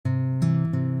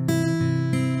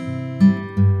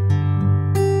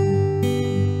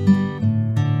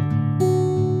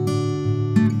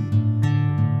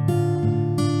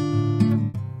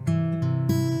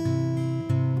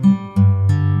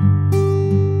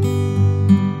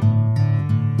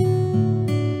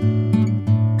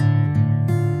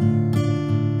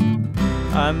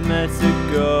I met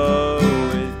a girl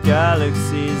with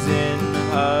galaxies in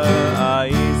her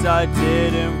eyes. I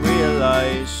didn't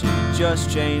realize she just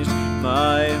changed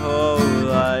my whole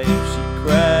life. She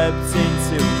crept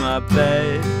into my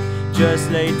bed, just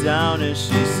lay down as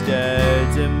she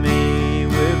stared at me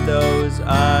with those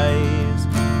eyes,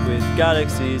 with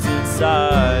galaxies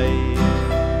inside.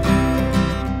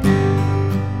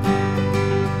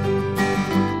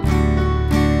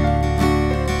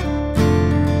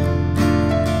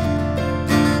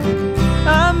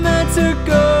 To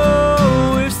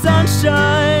go with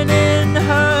sunshine in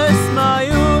her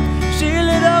smile. She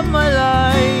lit up my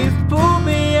life, pulled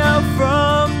me out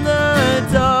from the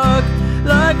dark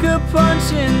like a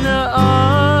punch in the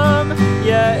arm.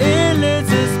 Yeah, it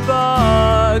lit a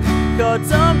spark,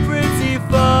 caught on pretty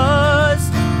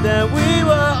fast. Then we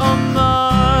were on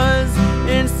Mars,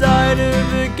 inside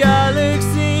of a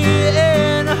galaxy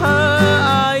in her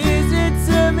eyes. It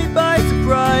took me by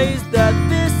surprise that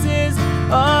this is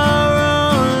our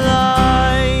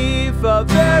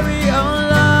very own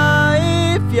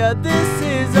life. Yeah, this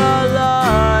is our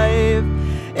life.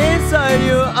 Inside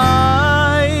your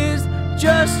eyes,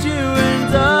 just you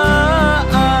and I.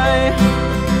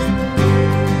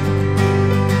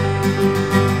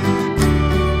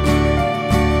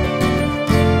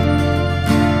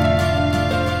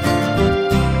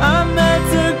 I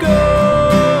met a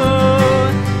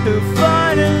girl who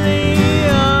finally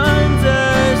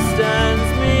understands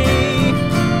me.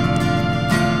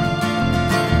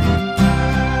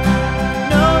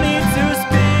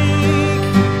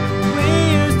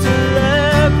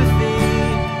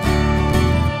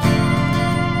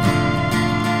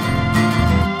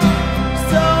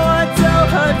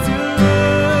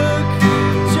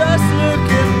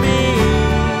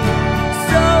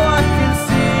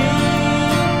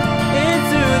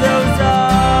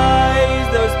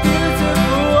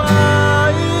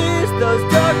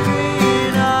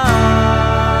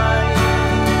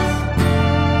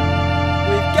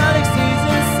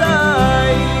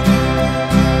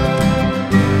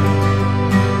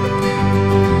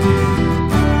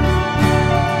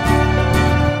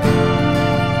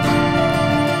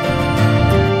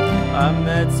 I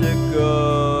met a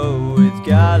girl with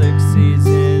galaxies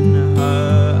in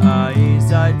her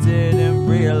eyes. I didn't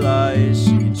realize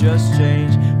she just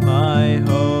changed my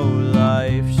whole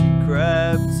life. She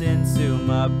crept into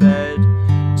my bed,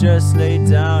 just lay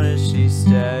down as she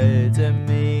stared at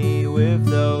me with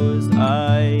those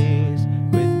eyes,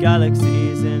 with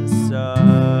galaxies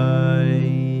inside.